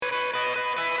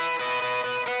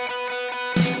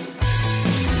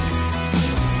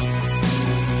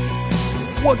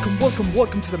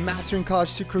Welcome to the Mastering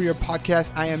College to Career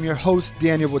podcast. I am your host,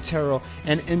 Daniel Botero,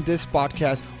 and in this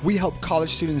podcast, we help college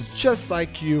students just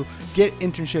like you get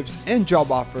internships and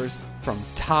job offers from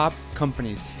top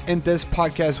companies. In this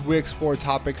podcast, we explore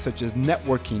topics such as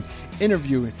networking,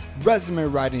 interviewing, resume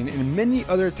writing, and many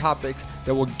other topics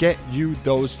that will get you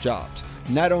those jobs.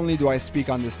 Not only do I speak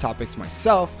on these topics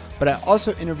myself, but I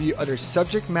also interview other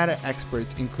subject matter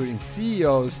experts, including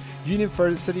CEOs,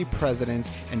 university presidents,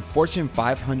 and Fortune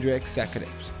 500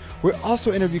 executives. We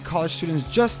also interview college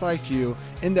students just like you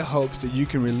in the hopes that you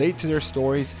can relate to their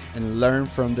stories and learn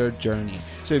from their journey.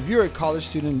 So if you're a college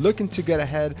student looking to get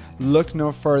ahead, look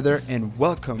no further, and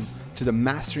welcome to the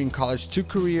Mastering College to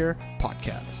Career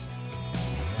podcast.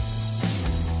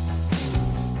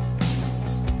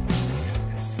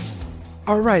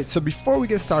 All right, so before we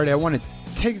get started, I want to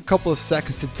take a couple of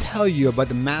seconds to tell you about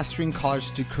the Mastering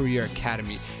College to Career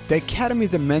Academy. The Academy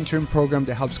is a mentoring program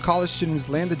that helps college students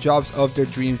land the jobs of their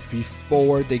dreams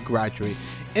before they graduate.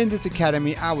 In this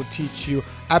academy, I will teach you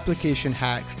application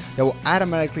hacks that will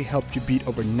automatically help you beat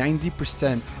over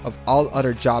 90% of all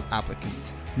other job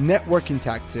applicants. Networking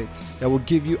tactics that will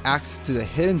give you access to the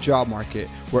hidden job market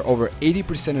where over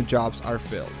 80% of jobs are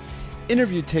filled.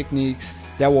 Interview techniques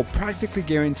that will practically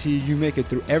guarantee you make it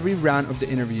through every round of the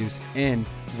interviews and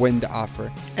win the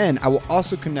offer. And I will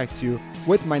also connect you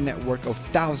with my network of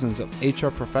thousands of HR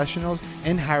professionals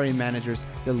and hiring managers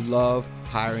that love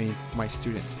hiring my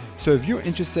students. So if you're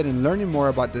interested in learning more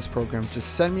about this program,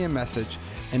 just send me a message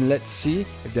and let's see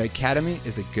if the Academy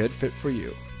is a good fit for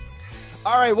you.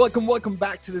 All right, welcome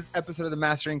back to this episode of the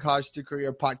Mastering College to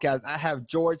Career podcast. I have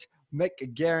George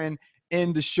McGarren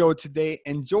in the show today,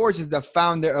 and George is the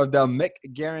founder of the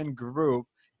McGarren Group,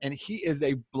 and he is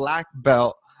a black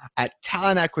belt at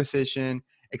talent acquisition,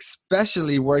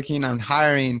 especially working on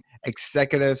hiring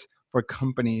executives for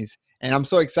companies. And I'm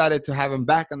so excited to have him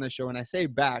back on the show. And I say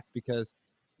back because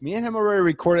me and him already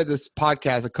recorded this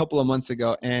podcast a couple of months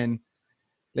ago, and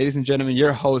ladies and gentlemen,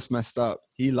 your host messed up.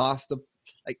 He lost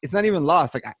it's not even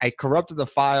lost. I corrupted the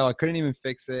file. I couldn't even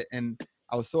fix it, and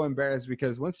I was so embarrassed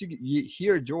because once you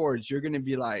hear George, you're going to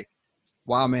be like,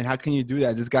 wow, man, how can you do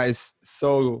that? This guy is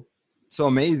so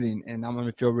amazing. And I'm going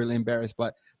to feel really embarrassed.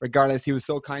 But regardless, he was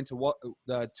so kind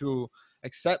to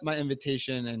accept my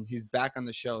invitation, and he's back on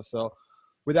the show. So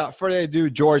without further ado,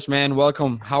 George, man,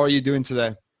 welcome. How are you doing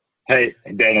today? Hey,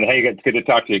 Dan, hey, it's good to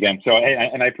talk to you again. So, hey,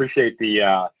 and I appreciate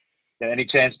the any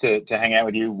chance to hang out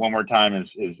with you one more time is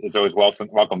always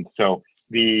welcome. So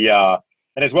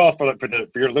and as well for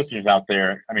your listeners out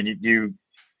there, I mean, you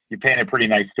paint a pretty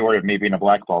nice story of me being a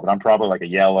black belt, but I'm probably like a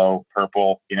yellow,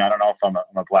 purple. I don't know if I'm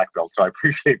a black belt. So I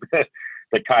appreciate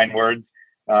the kind words.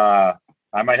 I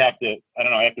might have to, I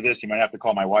don't know, after this, you might have to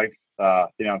call my wife, to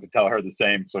tell her the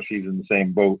same, so she's in the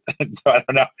same boat. So I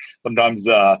don't know. Sometimes,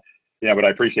 but I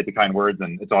appreciate the kind words,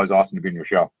 and it's always awesome to be in your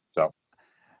show. So.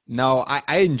 No,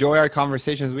 I enjoy our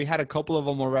conversations. We had a couple of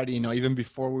them already, even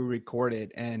before we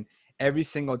recorded, and every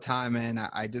single time, man,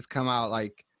 I just come out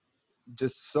like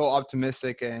just so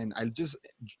optimistic, and I just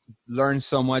learned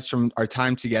so much from our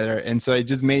time together. And so it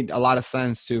just made a lot of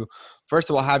sense to,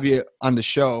 first of all, have you on the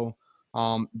show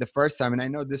the first time. And I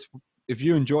know this, if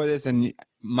you enjoy this, and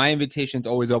my invitation is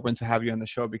always open to have you on the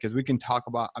show because we can talk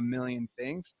about a million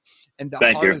things. And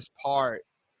the hardest part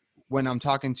when I'm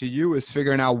talking to you is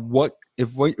figuring out what,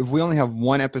 if we only have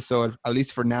one episode, at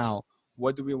least for now,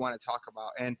 what do we want to talk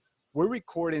about? And we're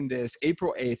recording this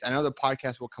April 8th. I know the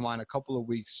podcast will come on in a couple of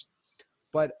weeks,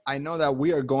 but I know that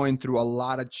we are going through a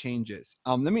lot of changes.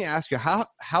 Let me ask you, how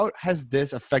has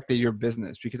this affected your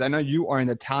business? Because I know you are in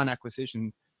the talent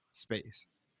acquisition space.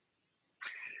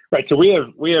 Right. So we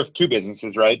have two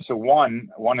businesses, right? So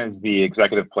one is the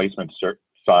executive placement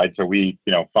side. So we,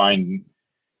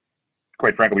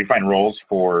 quite frankly, we find roles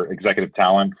for executive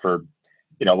talent for,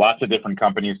 lots of different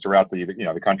companies throughout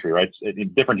the country, right?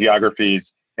 In different geographies,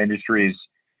 industries,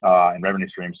 and revenue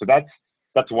streams. So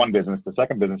that's one business. The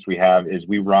second business we have is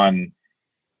we run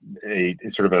you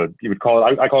would call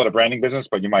it, I call it a branding business,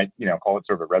 but you might, call it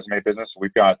sort of a resume business. So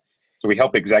we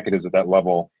help executives at that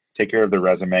level take care of their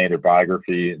resume, their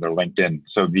biography, their LinkedIn.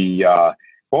 So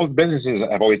both businesses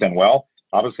have always done well.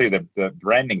 Obviously the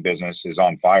branding business is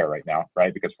on fire right now,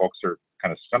 right? Because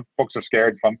some folks are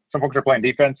scared. Some folks are playing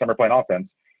defense, some are playing offense.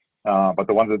 But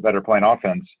the ones that are playing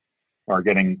offense are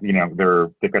getting,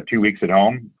 they've got 2 weeks at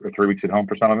home or 3 weeks at home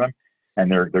for some of them.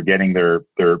 And they're getting their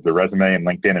resume and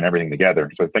LinkedIn and everything together.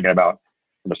 So thinking about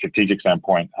from a strategic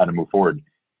standpoint, how to move forward.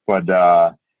 But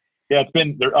it's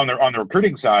been there on the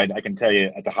recruiting side. I can tell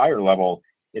you at the higher level,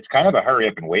 it's kind of a hurry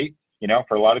up and wait,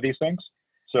 for a lot of these things.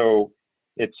 So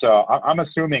it's I'm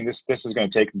assuming this is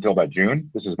going to take until about June.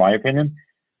 This is my opinion.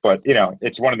 But,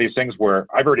 it's one of these things where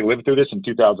I've already lived through this in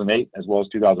 2008 as well as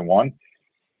 2001.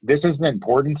 This is the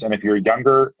importance. And if you're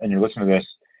younger and you're listening to this,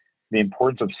 the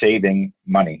importance of saving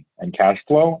money and cash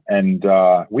flow. And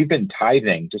we've been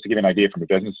tithing, just to give you an idea from a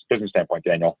business standpoint,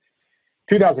 Daniel.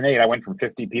 2008, I went from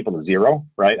 50 people to zero,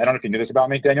 right? I don't know if you knew this about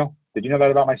me, Daniel. Did you know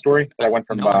that about my story? That I went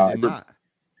from. No, I did not.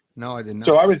 No, I did not.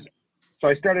 So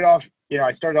I started off,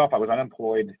 I was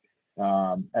unemployed.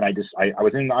 And I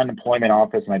was in the unemployment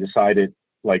office, and I decided,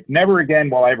 like, never again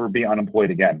will I ever be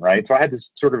unemployed again, right? So I had this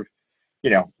sort of,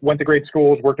 went to great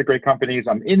schools, worked at great companies.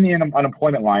 I'm in the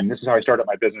unemployment line. This is how I started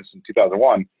my business in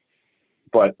 2001.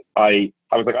 But I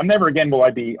was like, never again will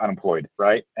I be unemployed,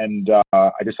 right? And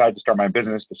I decided to start my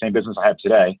business, the same business I have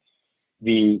today.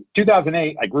 The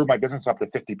 2008, I grew my business up to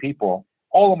 50 people.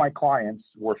 All of my clients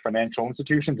were financial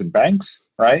institutions and banks,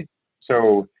 right?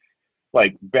 So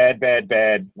like bad,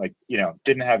 like,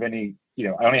 didn't have any,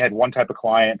 I only had one type of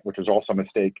client, which was also a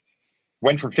mistake.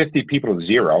 Went from 50 people to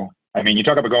zero. I mean, you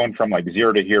talk about going from like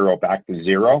zero to hero back to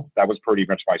zero. That was pretty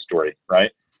much my story,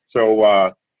 right?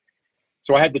 So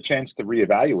I had the chance to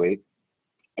reevaluate.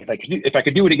 If I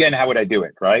could do it again, how would I do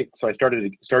it, right? So I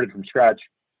started from scratch,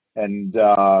 and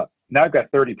now I've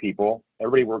got 30 people.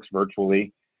 Everybody works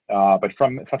virtually, but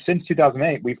since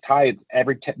 2008, we've tithed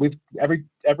every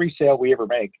sale we ever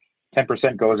make.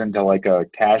 10% goes into like a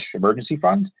cash emergency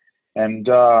fund, and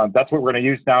that's what we're going to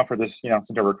use now for this. Since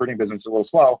our recruiting business is a little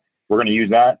slow, we're going to use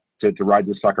that to ride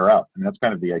this sucker out. I mean, that's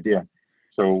kind of the idea.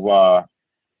 So.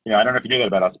 I don't know if you knew that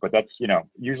about us, but that's,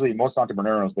 usually most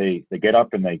entrepreneurs, they get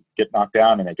up and they get knocked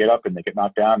down, and they get up and they get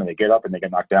knocked down, and they get up and they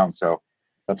get knocked down. So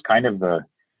that's kind of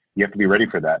you have to be ready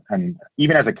for that. And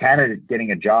even as a candidate getting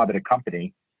a job at a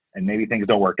company and maybe things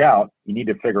don't work out, you need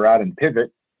to figure out and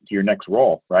pivot to your next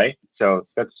role, right? So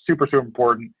that's super, super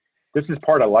important. This is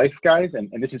part of life, guys,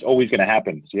 and this is always going to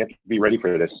happen. So you have to be ready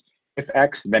for this. If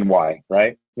X, then Y,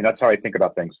 right? That's how I think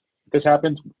about things. If this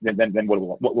happens, then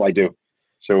what will I do?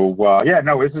 So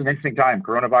this is an interesting time.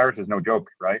 Coronavirus is no joke,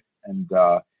 right? And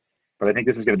but I think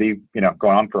this is going to be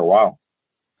going on for a while.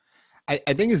 I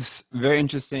think it's very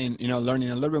interesting,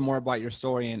 learning a little bit more about your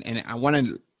story, and I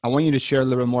want you to share a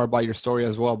little bit more about your story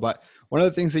as well. But one of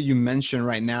the things that you mentioned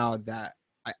right now that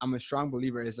I'm a strong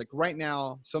believer is, like, right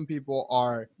now some people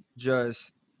are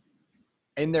just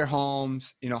in their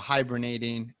homes,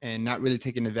 hibernating and not really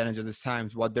taking advantage of this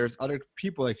times. While there's other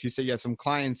people, like you said, you have some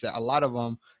clients that a lot of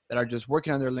them that are just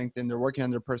working on their LinkedIn, they're working on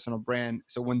their personal brand.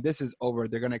 So when this is over,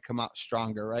 they're going to come out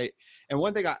stronger, right? And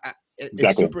one thing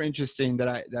it's super interesting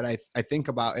that I think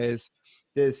about is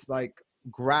this like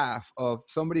graph of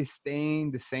somebody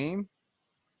staying the same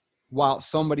while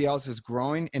somebody else is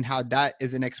growing, and how that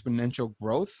is an exponential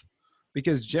growth.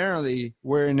 Because generally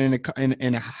we're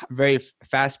in a very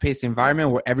fast-paced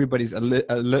environment where everybody's at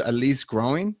least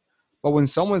growing. But when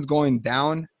someone's going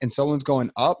down and someone's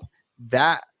going up,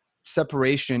 that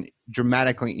separation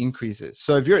dramatically increases.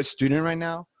 So if you're a student right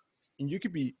now, and you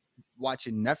could be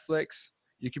watching Netflix,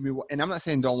 you can be, and I'm not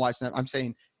saying don't watch Netflix, I'm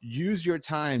saying use your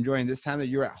time during this time that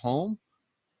you're at home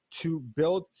to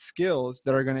build skills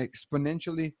that are going to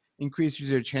exponentially increase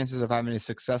your chances of having a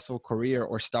successful career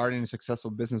or starting a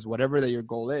successful business, whatever that your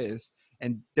goal is.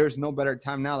 And there's no better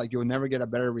time now. Like, you'll never get a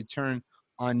better return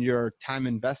on your time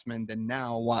investment than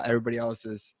now, while everybody else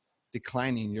is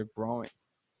declining, you're growing.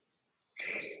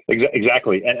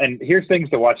 Exactly. And here's things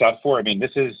to watch out for. I mean,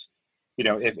 this is,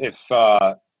 if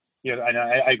and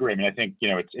I agree. I mean, I think,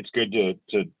 it's good to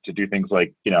do things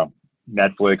like,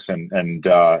 Netflix and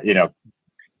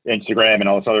Instagram and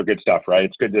all this other good stuff, right?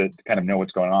 It's good to kind of know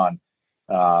what's going on.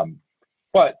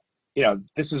 But,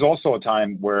 this is also a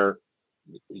time where,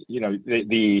 if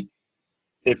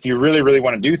you really, really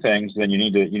want to do things, then you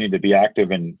need to be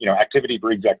active, and, activity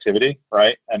breeds activity,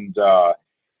 right? And I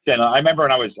remember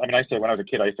when I was a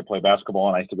kid, I used to play basketball,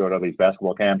 and I used to go to these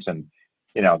basketball camps, and,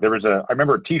 I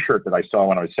remember a t-shirt that I saw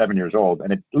when I was 7 years old,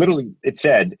 and it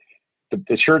said,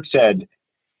 the shirt said,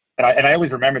 and I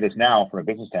always remember this now from a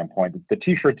business standpoint, the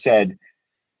t-shirt said,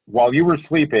 "While you were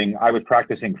sleeping, I was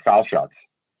practicing foul shots,"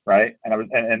 right?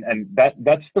 And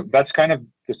that's kind of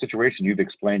the situation you've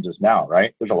explained just now,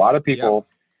 right? There's a lot of people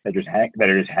that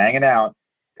are just hanging out,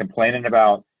 complaining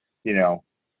about,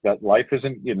 that life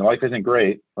isn't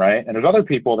great, right? And there's other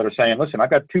people that are saying, "Listen, I've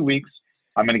got 2 weeks.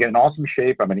 I'm going to get in awesome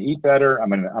shape. I'm going to eat better. I'm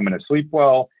going to sleep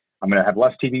well. I'm going to have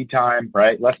less TV time,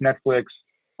 right? Less Netflix.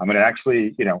 I'm going to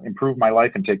actually, improve my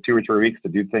life and take 2 or 3 weeks to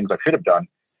do things I should have done."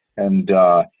 And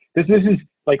this is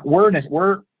like,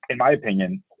 in my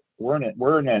opinion,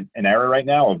 we're in an era right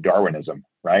now of Darwinism,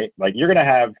 right? Like, you're going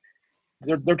to have,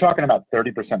 they're talking about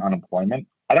 30% unemployment.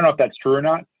 I don't know if that's true or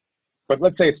not, but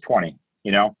let's say it's 20,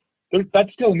 that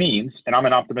still means, and I'm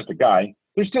an optimistic guy,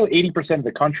 there's still 80% of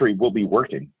the country will be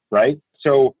working, right?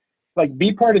 So like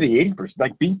be part of the 80%,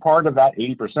 like be part of that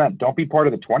 80%. Don't be part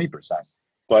of the 20%.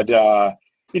 But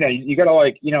you gotta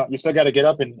like, you still gotta get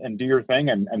up and do your thing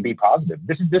and be positive.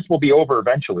 This will be over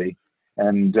eventually.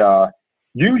 And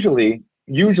usually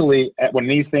when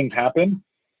these things happen,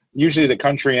 usually the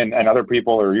country and other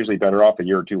people are usually better off a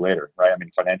year or two later, right? I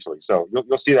mean, financially. So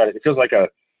you'll see that it feels like a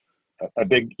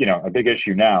big, a big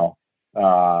issue now.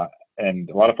 And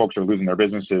a lot of folks are losing their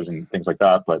businesses and things like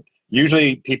that. But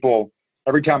usually people,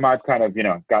 every time I've kind of,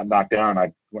 gotten knocked down,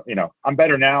 I'm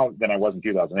better now than I was in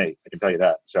 2008. I can tell you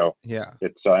that. So Yeah.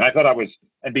 it's, and I thought I was,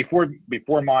 and before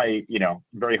my,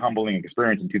 very humbling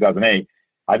experience in 2008,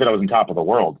 I thought I was on top of the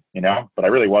world, but I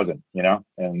really wasn't,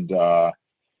 and,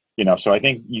 so I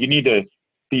think you need to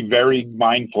be very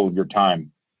mindful of your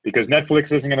time, because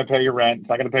Netflix isn't going to pay your rent. It's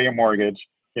not going to pay your mortgage.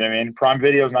 You know what I mean? Prime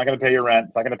Video is not going to pay your rent.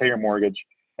 It's not going to pay your mortgage.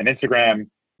 And Instagram,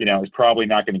 is probably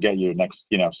not going to get you the next,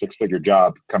 six-figure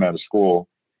job coming out of school,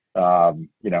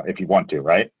 if you want to,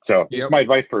 right? So Yep. it's my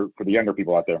advice for the younger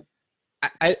people out there.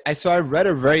 So I read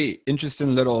a very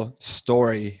interesting little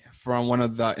story from one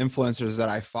of the influencers that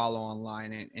I follow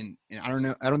online, and I don't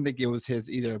know, I don't think it was his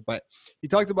either, but he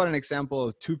talked about an example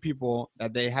of two people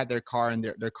that they had their car and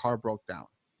their car broke down.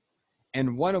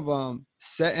 And one of them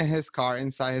sat in his car,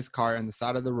 inside his car on the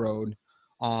side of the road,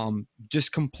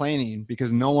 just complaining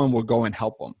because no one would go and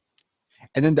help him.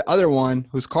 And then the other one,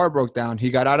 whose car broke down, he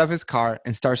got out of his car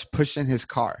and starts pushing his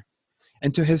car.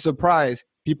 And to his surprise,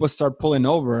 people start pulling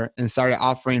over and started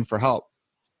offering for help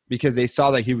because they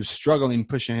saw that he was struggling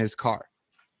pushing his car.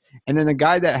 And then the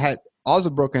guy that had also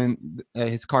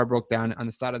his car broke down on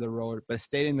the side of the road, but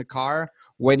stayed in the car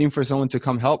waiting for someone to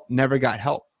come help, never got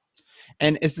help.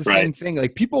 And it's the same thing.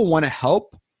 Like, people want to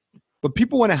help, but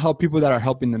people want to help people that are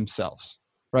helping themselves,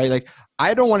 right? Like,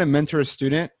 I don't want to mentor a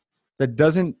student that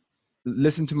doesn't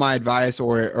listen to my advice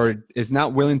or is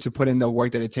not willing to put in the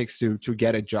work that it takes to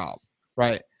get a job,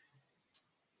 right?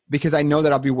 Because I know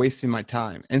that I'll be wasting my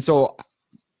time. And so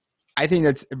I think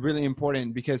that's really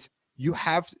important, because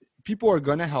people are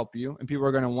going to help you and people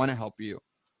are going to want to help you,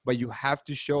 but you have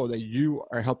to show that you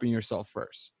are helping yourself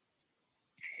first.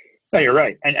 No, you're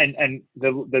right. And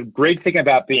the great thing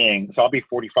about I'll be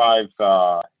 45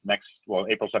 April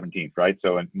 17th, right?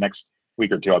 So in next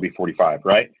week or two, I'll be 45,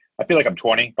 right? I feel like I'm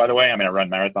 20, by the way. I'm going to run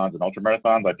marathons and ultra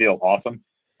marathons. I feel awesome.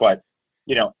 But,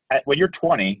 when you're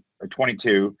 20 or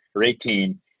 22 or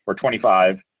 18 or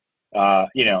 25,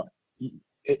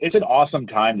 it's an awesome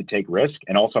time to take risk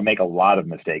and also make a lot of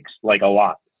mistakes, like a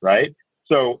lot, right?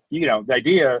 So, the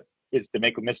idea is to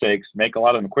make mistakes, make a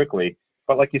lot of them quickly.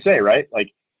 But like you say, right? Like,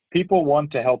 people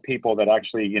want to help people that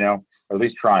actually, are at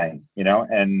least trying,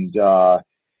 and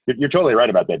you're totally right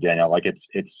about that, Daniel. Like,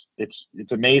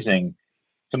 it's amazing.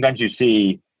 Sometimes you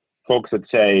see folks that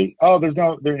say, "Oh, there's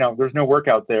no work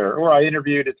out there," or "I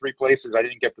interviewed at 3 places. I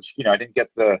didn't get this, I didn't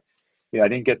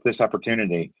get this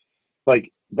opportunity." Like,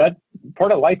 that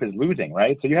part of life is losing,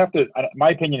 right? So you have to. My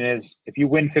opinion is, if you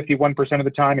win 51% of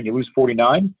the time and you lose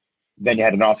 49, then you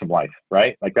had an awesome life,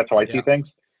 right? Like, that's how I see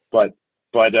things. But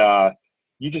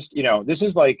you just, this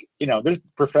is like, there's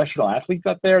professional athletes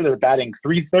out there that are batting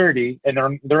 .330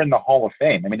 and they're in the Hall of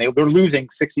Fame. I mean, they're losing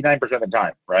 69% of the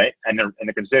time, right? And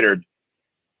they're considered,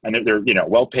 and they're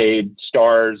well-paid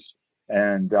stars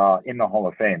and in the Hall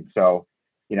of Fame. So,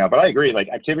 but I agree, like,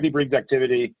 activity breeds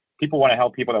activity. People want to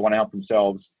help people that want to help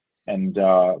themselves. And,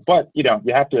 but, you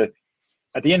have to,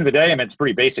 at the end of the day, I mean, it's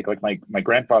pretty basic. Like, my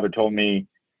grandfather told me,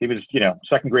 he was,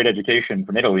 second grade education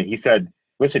from Italy. He said,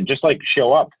 listen, just like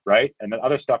show up, right? And then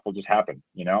other stuff will just happen,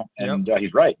 and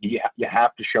he's right. You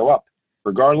have to show up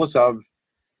regardless of,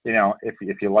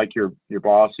 if you like your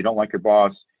boss, you don't like your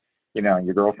boss,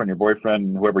 your girlfriend, your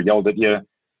boyfriend, whoever yelled at you,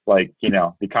 like,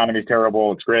 the economy's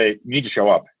terrible. It's great. You need to show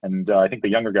up. And I think the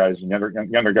younger guys and younger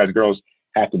guys and girls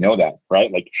have to know that,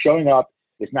 right? Like, showing up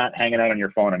is not hanging out on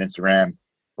your phone on Instagram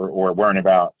or worrying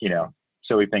about,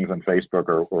 silly things on Facebook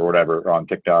or whatever, or on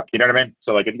TikTok. You know what I mean?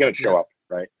 So, like, you got to show up.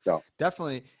 Right. So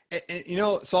definitely.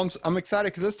 And, so I'm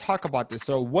excited because let's talk about this.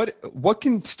 So what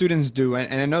can students do?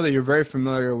 And I know that you're very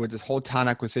familiar with this whole talent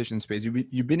acquisition space.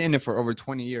 You've been in it for over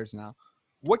 20 years now.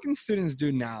 What can students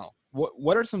do now?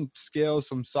 What are some skills,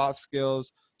 some soft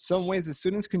skills, some ways that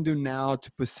students can do now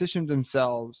to position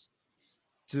themselves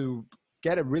to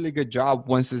get a really good job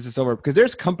once this is over? Because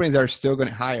there's companies that are still going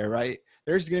to hire, right?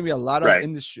 There's going to be a lot of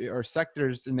industry or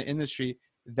sectors in the industry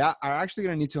that are actually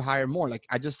going to need to hire more. Like,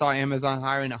 I just saw Amazon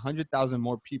hiring 100,000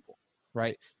 more people,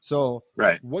 right? So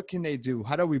what can they do?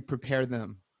 How do we prepare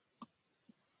them?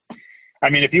 I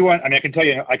mean, if you want, I mean, I can tell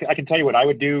you, I can tell you what I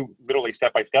would do literally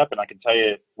step by step. And I can tell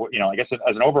you what, I guess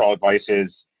as an overall advice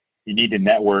is you need to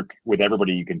network with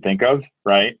everybody you can think of.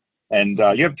 Right. And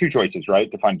you have two choices,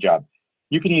 right, to find a job.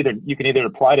 You can either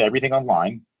apply to everything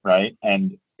online, right?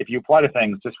 And if you apply to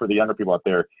things, just for the younger people out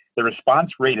there, the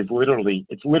response rate is literally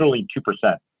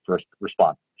 2% for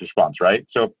response, right?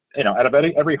 So out of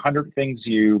every 100 things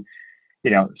send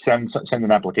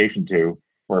an application to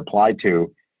or apply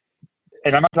to,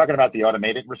 and I'm not talking about the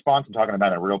automated response. I'm talking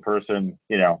about a real person,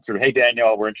 sort of, hey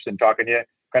Daniel, we're interested in talking to you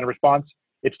kind of response.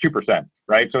 It's 2%,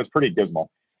 right? So it's pretty dismal.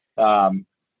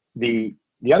 The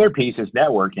other piece is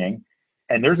networking.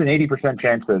 And there's an 80%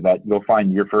 chance that you'll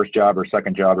find your first job or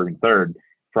second job or even third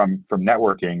from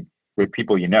networking with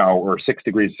people or 6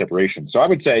 degrees of separation. So I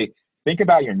would say, think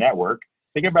about your network,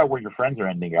 think about where your friends are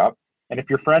ending up. And if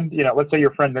your friend, let's say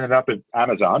your friend ended up at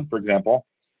Amazon, for example,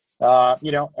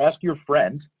 ask your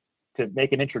friend to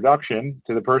make an introduction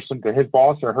to the person, to his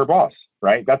boss or her boss,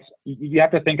 right? You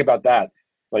have to think about that.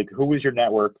 Like, who is your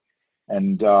network?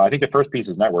 And I think the first piece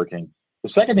is networking. The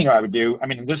second thing I would do, I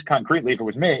mean, just concretely, if it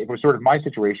was me, if it was sort of my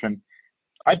situation,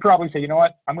 I'd probably say, you know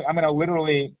what, I'm going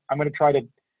to try to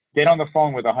get on the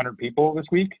phone with 100 people this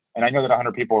week. And I know that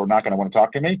 100 people are not going to want to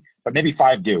talk to me, but maybe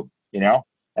 5 do,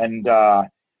 and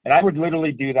I would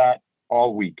literally do that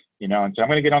all week, and so I'm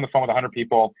going to get on the phone with 100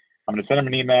 people. I'm going to send them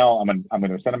an email. I'm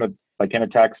going to send them a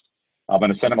text. I'm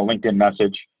going to send them a LinkedIn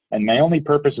message. And my only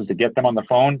purpose is to get them on the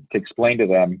phone to explain to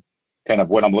them kind of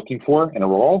what I'm looking for in a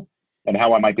role and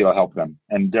how I might be able to help them.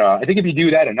 And I think if you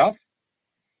do that enough,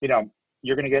 you'll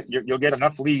get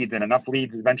enough leads, and enough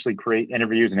leads eventually create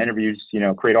interviews, and interviews,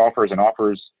 create offers, and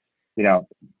offers,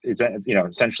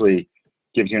 essentially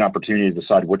gives you an opportunity to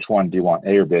decide which one do you want,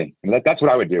 A or B. And that's what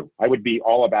I would do. I would be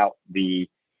all about the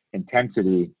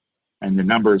intensity and the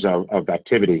numbers of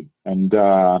activity. And,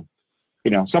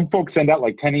 some folks send out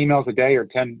like 10 emails a day or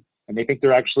 10, and they think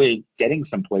they're actually getting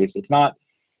someplace. It's not.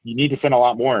 You need to send a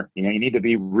lot more. You need to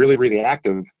be really, really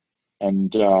active.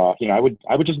 And I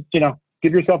would just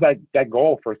give yourself that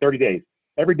goal for 30 days.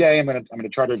 Every day, I'm gonna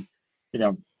try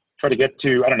to get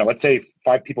to, I don't know, let's say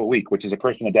 5 people a week, which is a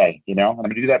person a day. And I'm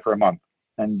gonna do that for a month.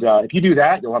 And if you do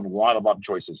that, you'll have a lot of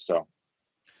choices. So.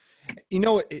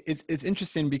 It's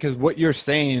interesting because what you're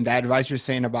saying, the advice you're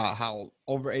saying about how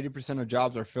over 80% of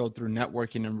jobs are filled through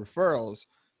networking and referrals,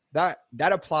 that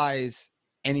applies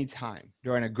anytime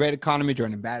during a great economy,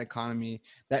 during a bad economy,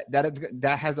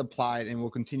 that has applied and will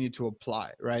continue to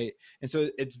apply, right? And so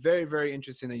it's very, very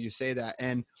interesting that you say that.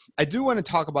 And I do want to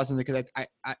talk about something because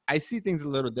I see things a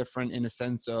little different in a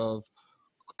sense of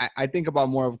I think about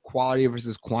more of quality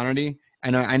versus quantity.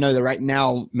 And I know that right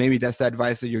now maybe that's the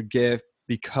advice that you give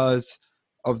because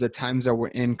of the times that we're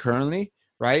in currently,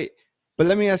 right? But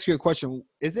let me ask you a question.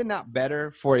 Is it not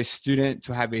better for a student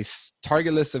to have a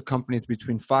target list of companies,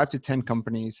 between 5 to 10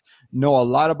 companies, know a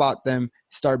lot about them,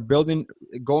 start building,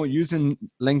 using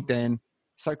LinkedIn,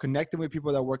 start connecting with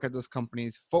people that work at those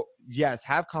companies? Yes,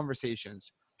 have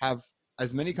conversations, have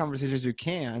as many conversations as you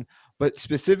can, but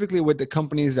specifically with the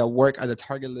companies that work at the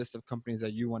target list of companies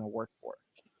that you want to work for.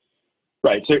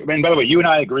 Right. So, by the way, you and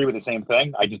I agree with the same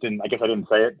thing. I guess I didn't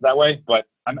say it that way, but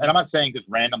I'm not saying just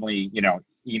randomly,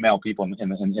 email people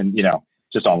in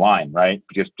just online, right?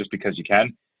 Just because you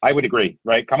can. I would agree,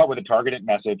 right? Come up with a targeted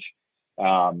message.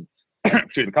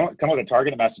 Excuse me. Come up with a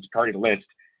targeted message, targeted list.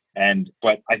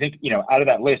 But I think, out of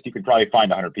that list, you could probably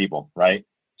find 100 people, right?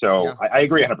 So yeah. I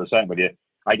agree 100% with you.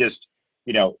 I just,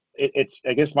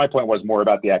 I guess my point was more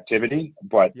about the activity,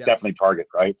 but yes. Definitely target,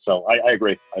 right? So I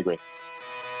agree.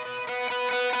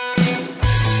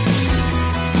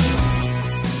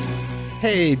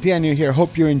 Hey, Daniel here.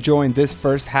 Hope you're enjoying this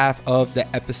first half of the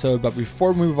episode. But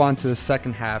before we move on to the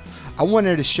second half, I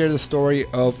wanted to share the story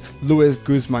of Luis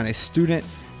Guzman, a student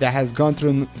that has gone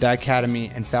through the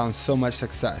academy and found so much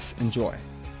success. Enjoy.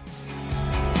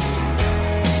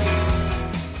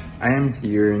 I am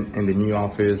here in the new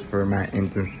office for my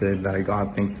internship that I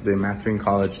got thanks to the Mastering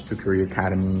College to Career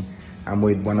Academy. I'm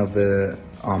with one of the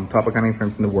top accounting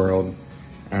firms in the world,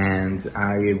 and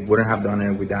I wouldn't have done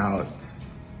it without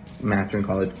Mastering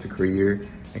College to Career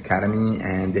Academy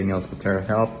and Daniel's Patera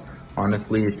help.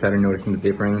 Honestly, I started noticing the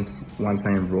difference once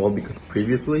I enrolled, because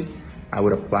previously I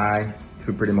would apply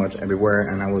to pretty much everywhere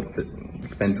and I would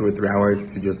spend 2 or 3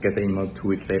 hours to just get the email 2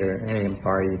 weeks later, hey, I'm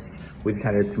sorry, we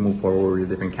decided to move forward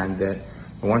with a different candidate.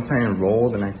 But once I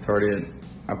enrolled and I started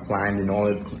applying the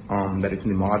knowledge that is in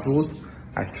the modules,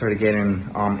 I started getting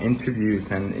interviews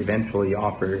and eventually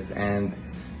offers, and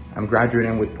I'm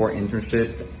graduating with 4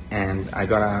 internships, and I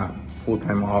got a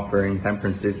full-time offer in San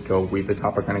Francisco with the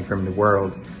top accounting firm in the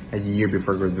world a year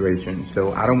before graduation.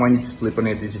 So I don't want you to sleep on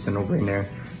it. This is a no-brainer.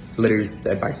 It's literally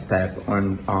step by step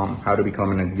on how to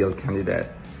become an ideal candidate.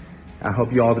 I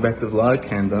hope you all the best of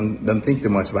luck, and don't think too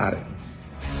much about it.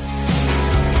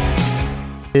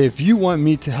 If you want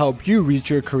me to help you reach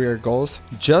your career goals,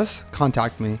 just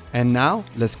contact me. And now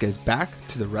let's get back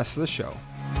to the rest of the show.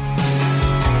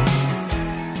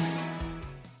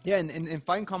 Yeah, and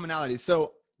find commonality.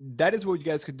 So that is what you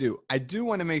guys could do. I do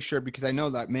want to make sure, because I know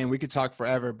that, man, we could talk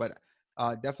forever, but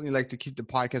definitely like to keep the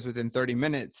podcast within 30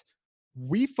 minutes.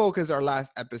 We focused our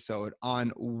last episode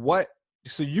on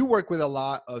so you work with a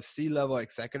lot of C-level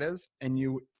executives, and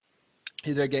you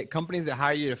either get companies that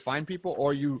hire you to find people,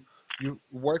 or you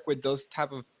work with those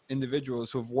type of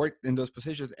individuals who've worked in those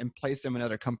positions and place them in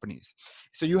other companies.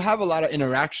 So you have a lot of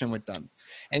interaction with them.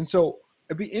 And so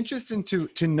it'd be interesting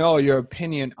to know your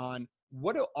opinion on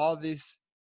what do all these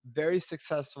very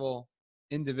successful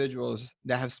individuals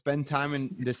that have spent time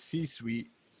in the C-suite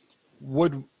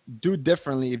would do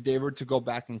differently if they were to go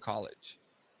back in college.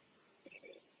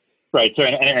 Right. So,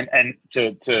 and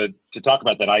to talk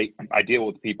about that, I deal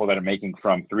with people that are making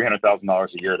from $300,000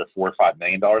 a year to $4 or $5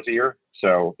 million a year.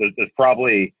 So there's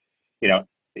probably,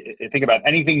 think about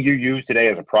anything you use today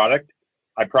as a product.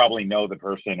 I probably know the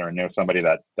person or know somebody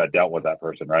that dealt with that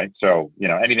person. Right. So,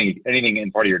 anything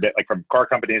in part of your day, like from car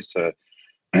companies to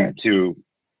shampoos,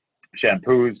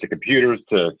 to computers,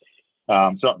 so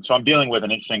I'm dealing with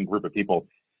an interesting group of people.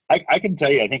 I can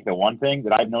tell you, I think the one thing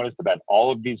that I've noticed about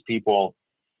all of these people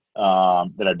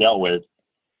that I've dealt with,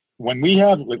 when we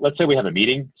have, let's say we have a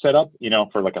meeting set up,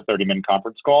 for like a 30-minute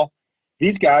conference call,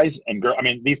 these guys and girls,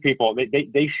 these people,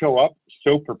 they show up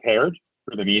so prepared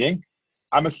for the meeting.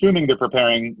 I'm assuming they're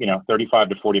preparing, 35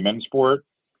 to 40 minutes for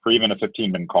even a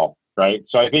 15-minute call, right?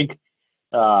 So I think,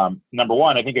 number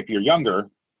one, I think if you're younger,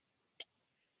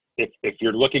 if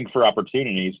you're looking for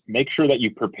opportunities, make sure that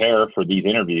you prepare for these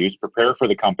interviews, prepare for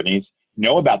the companies,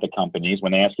 know about the companies.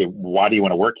 When they ask you, why do you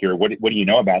want to work here? What do you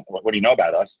know about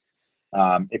us?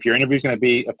 If your interview is going to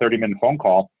be a 30-minute phone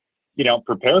call,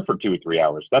 prepare for 2 or 3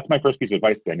 hours. That's my first piece of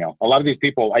advice, Danielle. A lot of these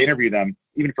people, I interview them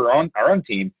even for our own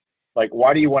team. Like,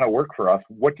 why do you want to work for us?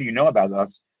 What do you know about us?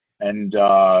 And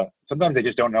sometimes they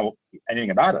just don't know anything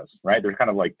about us, right? They're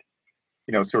kind of like,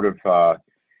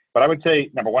 but I would say,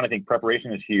 number one, I think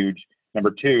preparation is huge. Number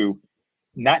two,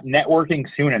 not networking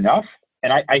soon enough.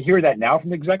 And I hear that now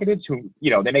from executives who,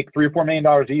 they make $3 or $4 million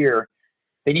a year.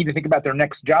 They need to think about their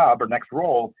next job or next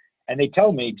role. And they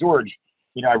tell me, George,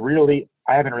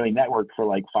 I haven't really networked for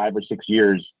like 5 or 6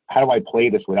 years. How do I play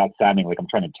this without sounding like I'm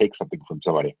trying to take something from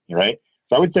somebody, right?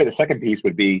 So I would say the second piece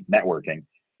would be networking,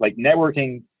 like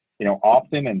networking,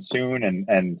 often and soon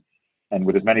and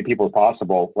with as many people as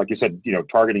possible. Like you said,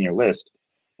 targeting your list.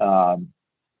 And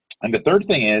the third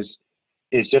thing is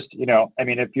just,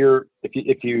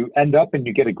 if you end up and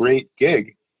you get a great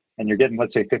gig and you're getting,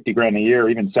 let's say, 50 grand a year,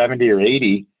 even 70 or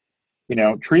 80,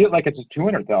 treat it like it's a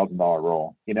 $200,000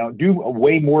 role, do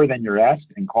way more than you're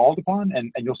asked and called upon.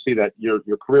 And you'll see that your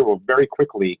career will very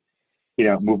quickly,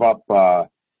 move up,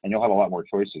 and you'll have a lot more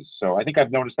choices. So I think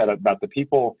I've noticed that about the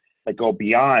people that go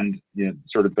beyond,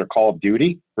 sort of their call of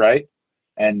duty. Right.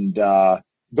 And,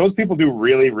 those people do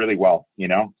really, really well,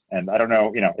 and I don't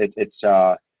know,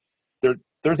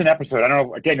 there's an episode, I don't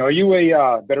know, Daniel, are you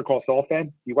a Better Call Saul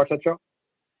fan? You watch that show?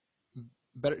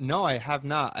 No, I have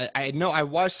not. I know I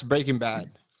watched Breaking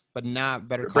Bad, but not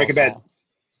Better Call Saul. Bad.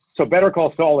 So Better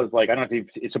Call Saul is like, I don't know if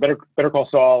it's Better Call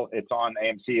Saul. It's on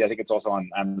AMC. I think it's also on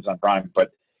Amazon Prime, but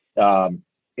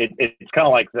it's kind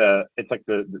of like the I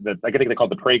think they call it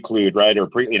the prelude, right? Or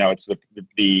it's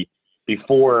the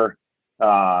before.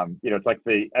 It's like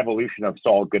the evolution of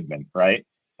Saul Goodman, right?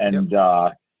 And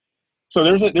yep. So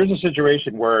there's a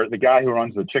situation where the guy who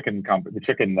runs the chicken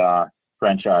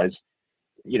franchise,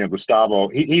 Gustavo,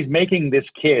 he's making this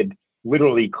kid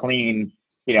literally clean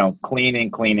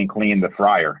the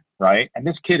fryer, right? And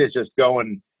this kid is just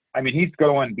going, he's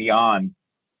going beyond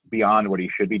what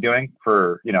he should be doing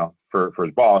for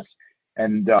his boss.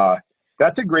 And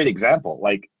that's a great example.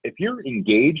 Like, if you're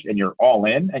engaged and you're all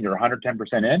in and you're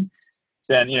 110% in,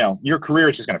 then, your career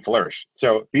is just going to flourish.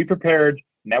 So be prepared,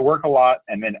 network a lot,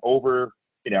 and then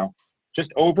just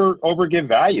give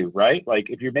value, right? Like,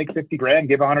 if you make 50 grand,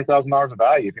 give $100,000 of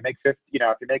value. If you make 50,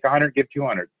 if you make 100, give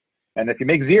 200. And if you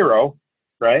make 0,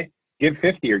 right, give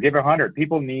 50 or give 100.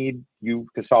 People need you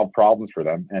to solve problems for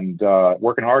them. And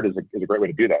working hard is a great way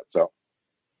to do that. So.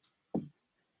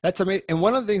 That's amazing. And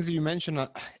one of the things that you mentioned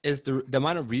is the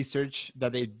amount of research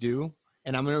that they do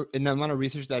and the amount of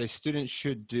research that a student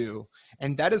should do.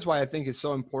 And that is why I think it's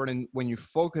so important when you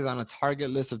focus on a target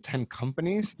list of 10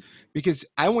 companies, because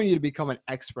I want you to become an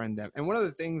expert in them. And one of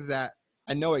the things that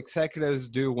I know executives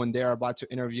do when they're about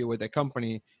to interview with a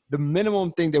company, the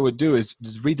minimum thing they would do is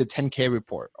just read the 10K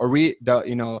report or read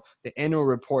the annual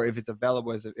report if it's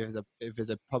available, if it's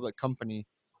a public company.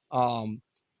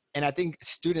 And I think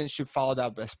students should follow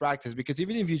that best practice, because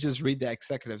even if you just read the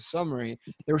executive summary,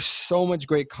 there's so much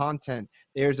great content.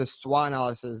 There's a SWOT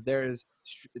analysis. There's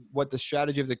what the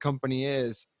strategy of the company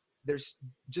is. There's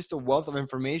just a wealth of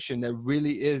information that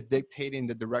really is dictating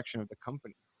the direction of the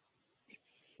company.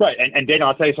 Right. And Daniel,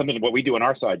 I'll tell you something, what we do on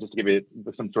our side, just to give you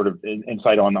some sort of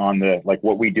insight on the, like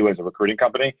what we do as a recruiting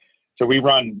company. So we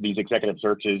run these executive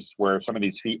searches where some of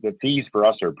these the fees for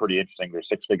us are pretty interesting. They're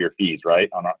 6-figure fees, right?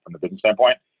 From the business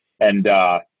standpoint. And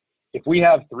if we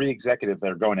have 3 executives that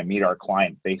are going to meet our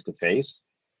client face to face,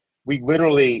 we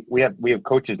have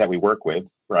coaches that we work with,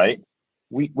 right?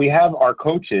 We have our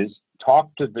coaches talk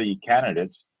to the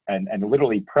candidates and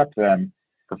literally prep them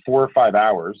for 4 or 5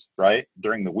 hours, right,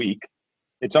 during the week.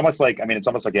 It's almost like you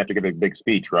have to give a big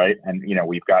speech, right? And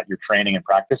we've got your training and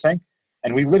practicing,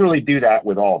 and we literally do that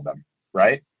with all of them,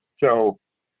 right? So,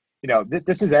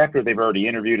 this is after they've already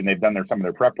interviewed and they've done some of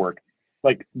their prep work.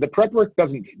 Like the prep work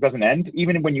doesn't end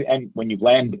even when you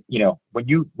land, when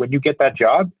you get that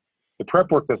job, the prep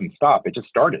work doesn't stop. It just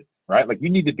started, right? Like you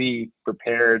need to be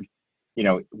prepared,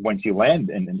 once you land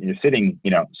and you're sitting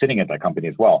at that company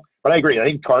as well. But I agree. I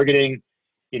think targeting,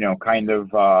 who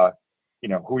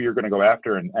you're going to go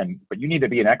after but you need to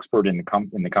be an expert in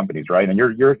the companies, right? And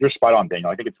you're spot on, Daniel.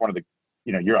 I think it's one of the,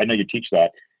 I know you teach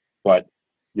that, but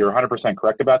you're 100%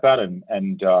 correct about that.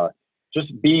 And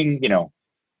just being,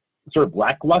 sort of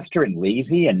lackluster and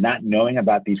lazy and not knowing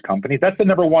about these companies. That's the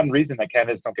number one reason that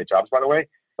candidates don't get jobs, by the way.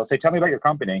 They'll say, tell me about your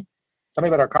company. Tell me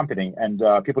about our company. And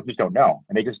people just don't know.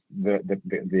 And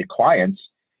the clients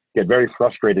get very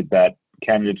frustrated that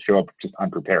candidates show up just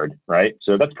unprepared, right?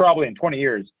 So that's probably in 20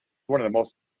 years, one of the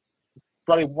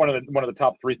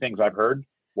top 3 things I've heard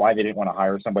why they didn't want to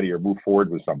hire somebody or move forward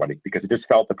with somebody, because it just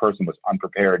felt the person was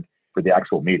unprepared for the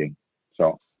actual meeting.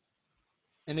 So.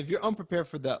 And if you're unprepared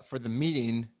for the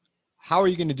meeting, how are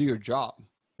you going to do your job?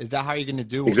 Is that how you're going to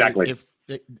do it? Exactly. If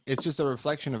it's just a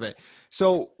reflection of it.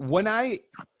 So when I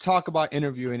talk about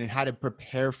interviewing and how to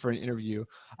prepare for an interview,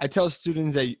 I tell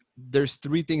students that there's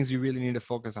 3 things you really need to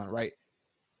focus on, right?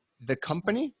 The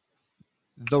company,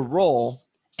 the role,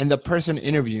 and the person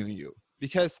interviewing you.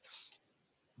 Because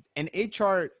an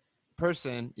HR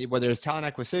person, whether it's talent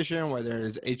acquisition, whether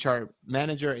it's HR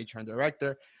manager, HR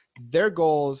director, their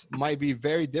goals might be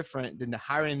very different than the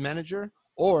hiring manager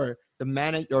or the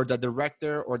manager or the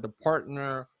director or the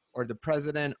partner or the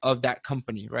president of that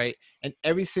company, right? And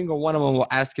every single one of them will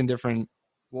ask in different,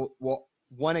 will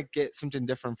want to get something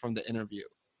different from the interview.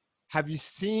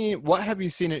 What have you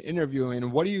seen in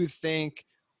interviewing? What do you think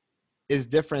is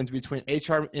different between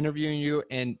HR interviewing you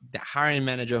and the hiring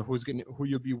manager who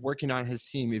you'll be working on his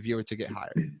team if you were to get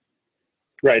hired?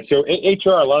 Right. So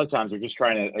HR, a lot of times we're just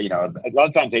trying to, a lot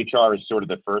of times HR is sort of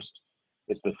the first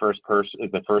person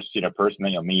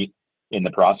that you'll meet in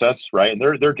the process, right? And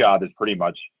their job is pretty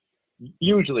much,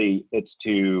 usually it's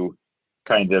to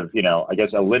kind of, I guess,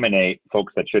 eliminate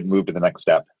folks that should move to the next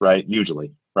step, right?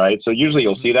 Usually, right? So usually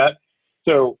you'll see that.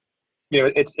 So,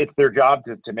 it's their job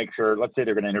to make sure, let's say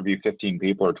they're going to interview 15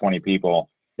 people or 20 people.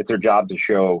 It's their job to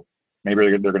show, maybe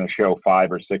they're going to show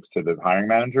 5 or 6 to the hiring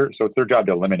manager. So it's their job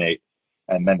to eliminate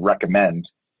and then recommend,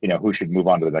 who should move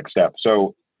on to the next step.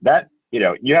 So that,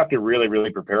 you have to really, really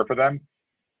prepare for them,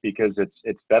 because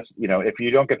that's if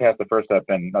you don't get past the first step,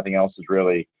 then nothing else is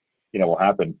really, will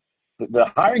happen. The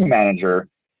hiring manager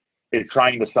is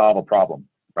trying to solve a problem,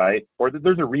 right? Or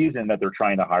there's a reason that they're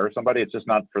trying to hire somebody. It's just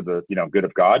not for the, good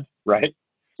of God, right?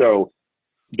 So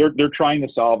they're trying to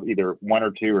solve either 1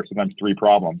 or 2 or sometimes 3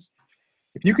 problems.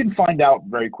 If you can find out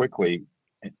very quickly,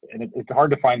 and it's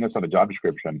hard to find this on a job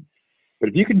description, but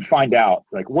if you can find out,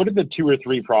 like, what are the 2 or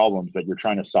 3 problems that you're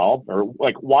trying to solve, or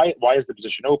like, why is the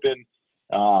position open?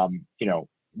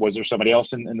 Was there somebody else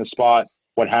in the spot?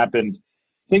 What happened?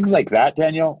 Things like that,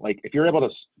 Daniel. Like, if you're able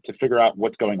to figure out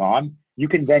what's going on, you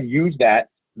can then use that,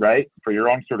 right, for your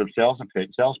own sort of sales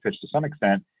pitch to some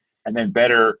extent, and then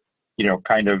better,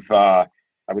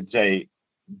 I would say,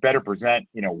 better present,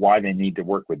 why they need to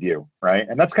work with you, right?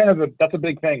 And that's that's a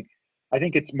big thing. I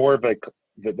think it's more of the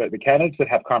candidates that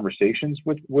have conversations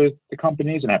with the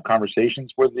companies and have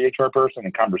conversations with the HR person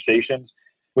and conversations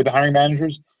with the hiring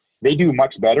managers, they do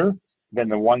much better than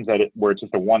the ones where it's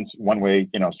just a one-way,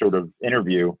 sort of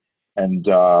interview and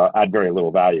add very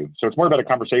little value. So it's more about a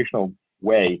conversational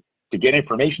way to get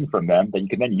information from them that you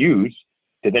can then use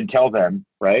to then tell them,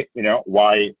 right,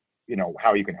 why,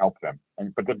 how you can help them.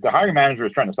 But the hiring manager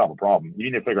is trying to solve a problem. You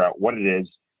need to figure out what it is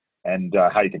and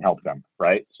how you can help them,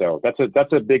 right? So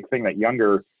that's a big thing that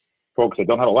younger folks that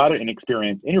don't have a lot of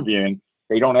experience interviewing,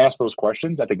 they don't ask those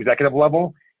questions at the executive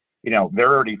level.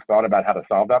 They're already thought about how to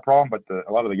solve that problem, but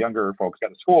a lot of the younger folks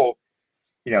out of school,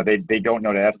 they don't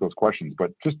know to ask those questions.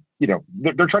 But just,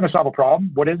 they're trying to solve a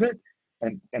problem. What is it?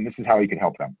 And this is how you can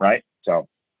help them, right? So.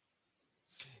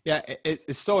 Yeah,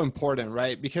 it's so important,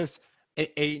 right? Because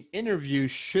an interview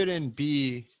shouldn't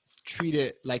be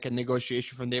treated like a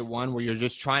negotiation from day one where you're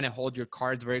just trying to hold your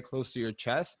cards very close to your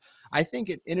chest. I think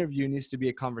an interview needs to be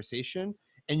a conversation,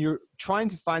 and you're trying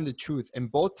to find the truth,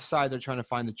 and both sides are trying to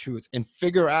find the truth and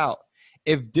figure out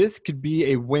if this could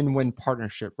be a win-win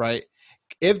partnership, right?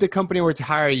 If the company were to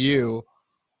hire you,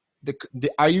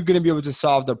 are you going to be able to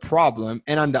solve the problem?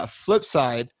 And on the flip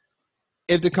side,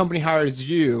 if the company hires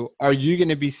you, are you going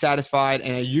to be satisfied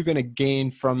and are you going to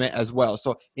gain from it as well?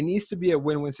 So it needs to be a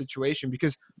win-win situation,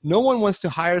 because no one wants to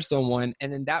hire someone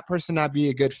and then that person not be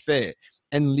a good fit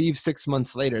and leave 6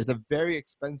 months later. It's a very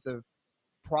expensive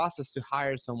process to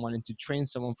hire someone and to train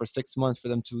someone for 6 months for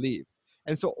them to leave.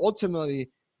 And so ultimately,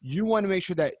 you want to make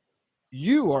sure that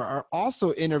you are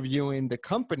also interviewing the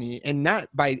company, and not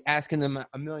by asking them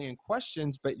a million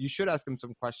questions, but you should ask them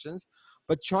some questions,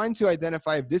 but trying to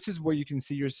identify if this is where you can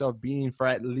see yourself being for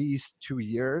at least 2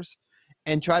 years,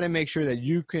 and try to make sure that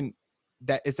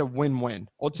that it's a win-win.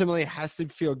 Ultimately, it has to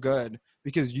feel good,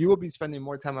 because you will be spending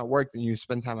more time at work than you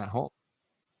spend time at home.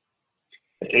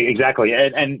 Exactly.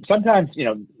 And sometimes,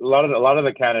 a lot of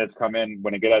the candidates come in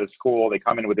when they get out of school, they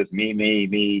come in with this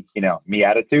me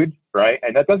attitude, right?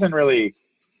 And that doesn't really,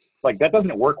 that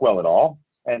doesn't work well at all.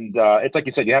 And it's like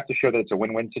you said, you have to show that it's a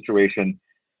win-win situation.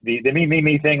 The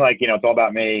me thing, it's all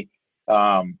about me.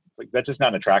 That's just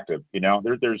not attractive.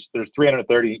 There's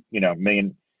 330,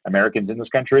 million Americans in this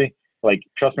country.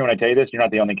 Trust me when I tell you this, you're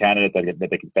not the only candidate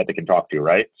that they can talk to,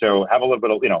 right? So have a little bit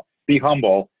of, be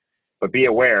humble, but be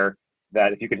aware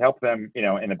that if you can help them,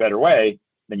 in a better way,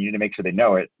 then you need to make sure they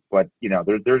know it. But,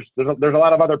 there's a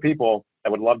lot of other people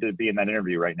that would love to be in that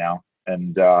interview right now.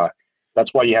 And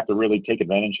that's why you have to really take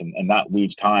advantage and not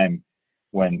lose time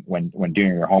when doing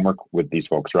your homework with these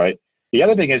folks, right? The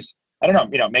other thing is, I don't know,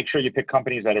 make sure you pick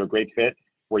companies that are a great fit,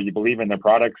 where you believe in their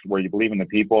products, where you believe in the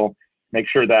people. Make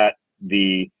sure that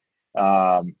make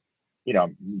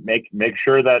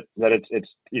sure that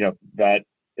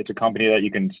it's a company that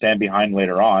you can stand behind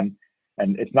later on.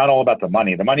 And it's not all about the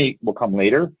money. The money will come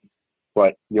later,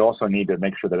 but you also need to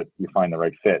make sure that you find the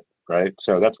right fit, right?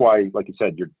 So that's why, like you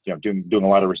said, you're doing a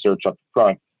lot of research up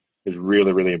front is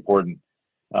really, really important.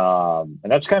 And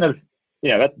that's kind of,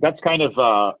 that's kind of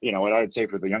what I would say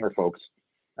for the younger folks.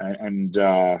 And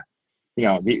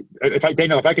if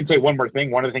I can say one more thing,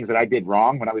 one of the things that I did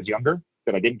wrong when I was younger,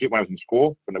 that I didn't do when I was in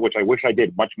school, which I wish I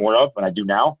did much more of than I do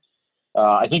now.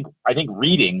 I think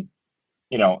reading.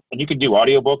 And you can do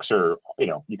audiobooks, or,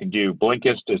 you can do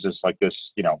Blinkist is just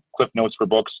Cliff Notes for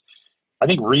books. I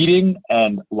think reading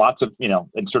and lots of,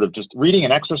 and sort of just reading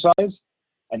and exercise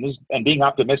and being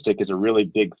optimistic is a really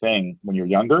big thing when you're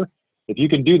younger. If you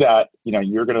can do that,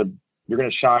 you're going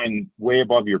to shine way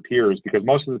above your peers, because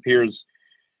most of the peers,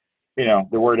 they're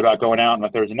worried about going out on a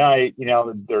Thursday night,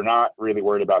 they're not really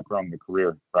worried about growing a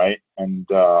career. Right. And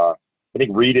I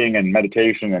think reading and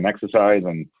meditation and exercise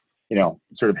and,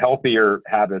 sort of healthier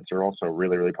habits are also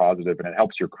really, really positive, and it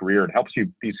helps your career and helps you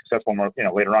be successful more,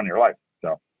 later on in your life.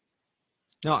 So.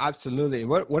 No, absolutely.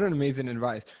 What an amazing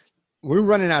advice. We're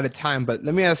running out of time, but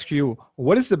let me ask you,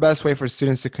 what is the best way for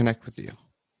students to connect with you?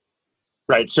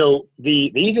 Right. So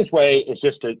the easiest way is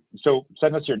just so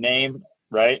send us your name,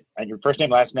 right? And your first name,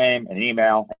 last name, and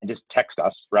email, and just text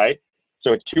us, right?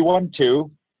 So it's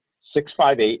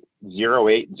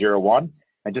 212-658-0801.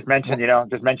 And just mention,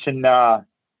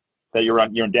 that you're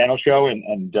on Daniel's show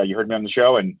and you heard me on the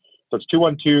show. And so it's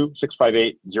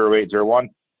 212-658-0801,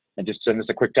 and just send us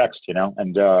a quick text,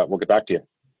 and we'll get back to you.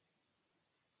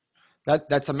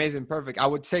 That's amazing. Perfect. I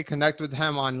would say connect with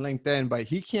him on LinkedIn, but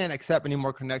he can't accept any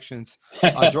more connections.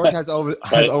 George has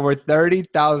over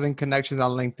 30,000 connections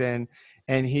on LinkedIn,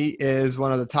 and he is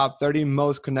one of the top 30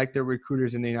 most connected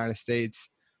recruiters in the United States,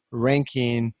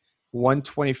 ranking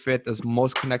 125th as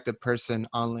most connected person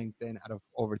on LinkedIn out of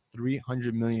over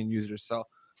 300 million users. So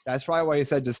that's probably why he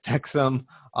said just text him.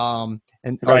 Or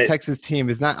text his team.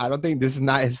 I don't think this is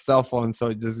not his cell phone,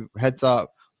 so just heads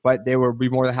up. But they will be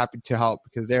more than happy to help,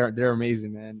 because they're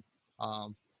amazing, man.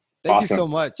 Thank you so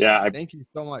much. Yeah, thank you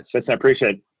so much. Listen, I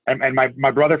appreciate it. And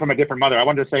my brother from a different mother, I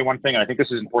wanted to say one thing, and I think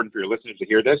this is important for your listeners to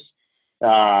hear this.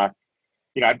 I've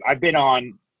been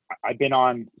on I've been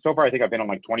on so far. I think I've been on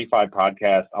like 25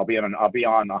 podcasts. I'll be on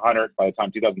 100 by the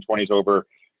time 2020 is over.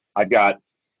 I've got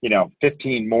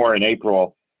 15 more in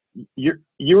April.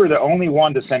 You were the only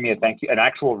one to send me an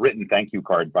actual written thank you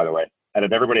card, by the way, out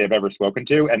of everybody I've ever spoken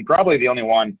to, and probably the only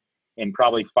one in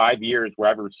probably 5 years where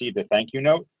I've received a thank you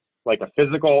note, like a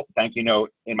physical thank you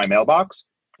note in my mailbox.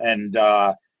 And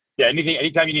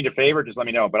anytime you need a favor, just let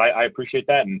me know. But I appreciate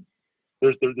that. And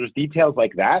there's details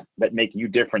like that make you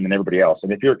different than everybody else.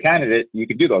 And if you're a candidate, you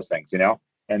can do those things,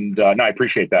 And I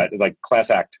appreciate that. It's like class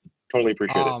act. Totally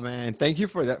appreciate it. Oh man, thank you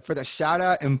for that, for the shout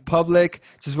out in public.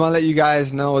 Just want to let you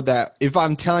guys know that if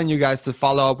I'm telling you guys to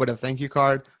follow up with a thank you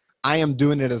card, I am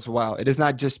doing it as well. It is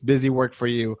not just busy work for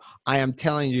you. I am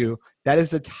telling you that is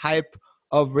the type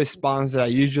of response that I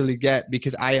usually get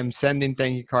because I am sending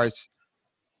thank you cards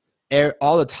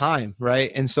all the time, right?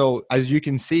 And so as you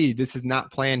can see, this is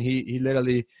not planned. He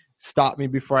literally stopped me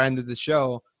before I ended the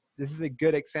show. This is a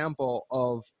good example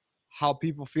of how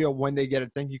people feel when they get a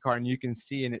thank you card. And you can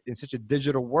see in such a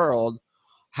digital world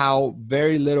how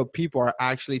very little people are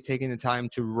actually taking the time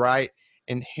to write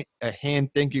and a hand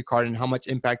thank you card and how much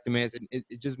impact it makes. And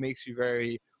it just makes you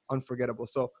very unforgettable.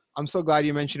 So I'm so glad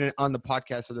you mentioned it on the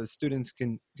podcast so that students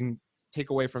can take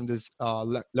away from this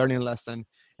learning lesson.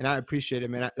 And I appreciate it,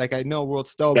 man. I know we'll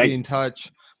still be in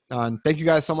touch. Thank you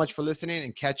guys so much for listening,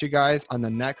 and catch you guys on the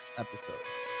next episode.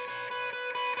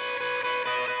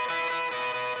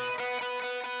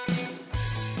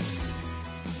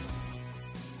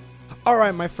 All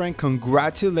right, my friend,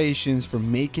 congratulations for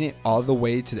making it all the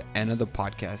way to the end of the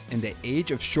podcast. In the age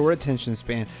of short attention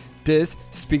span, this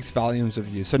speaks volumes of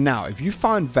you. So now, if you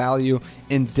found value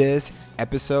in this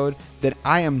episode, then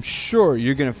I am sure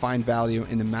you're going to find value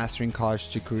in the Mastering College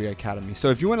to Career Academy. So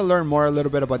if you want to learn more a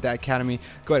little bit about that academy,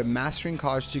 go to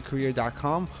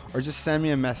masteringcollegetocareer.com or just send me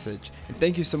a message. And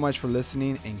thank you so much for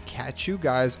listening, and catch you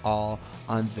guys all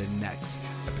on the next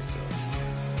episode.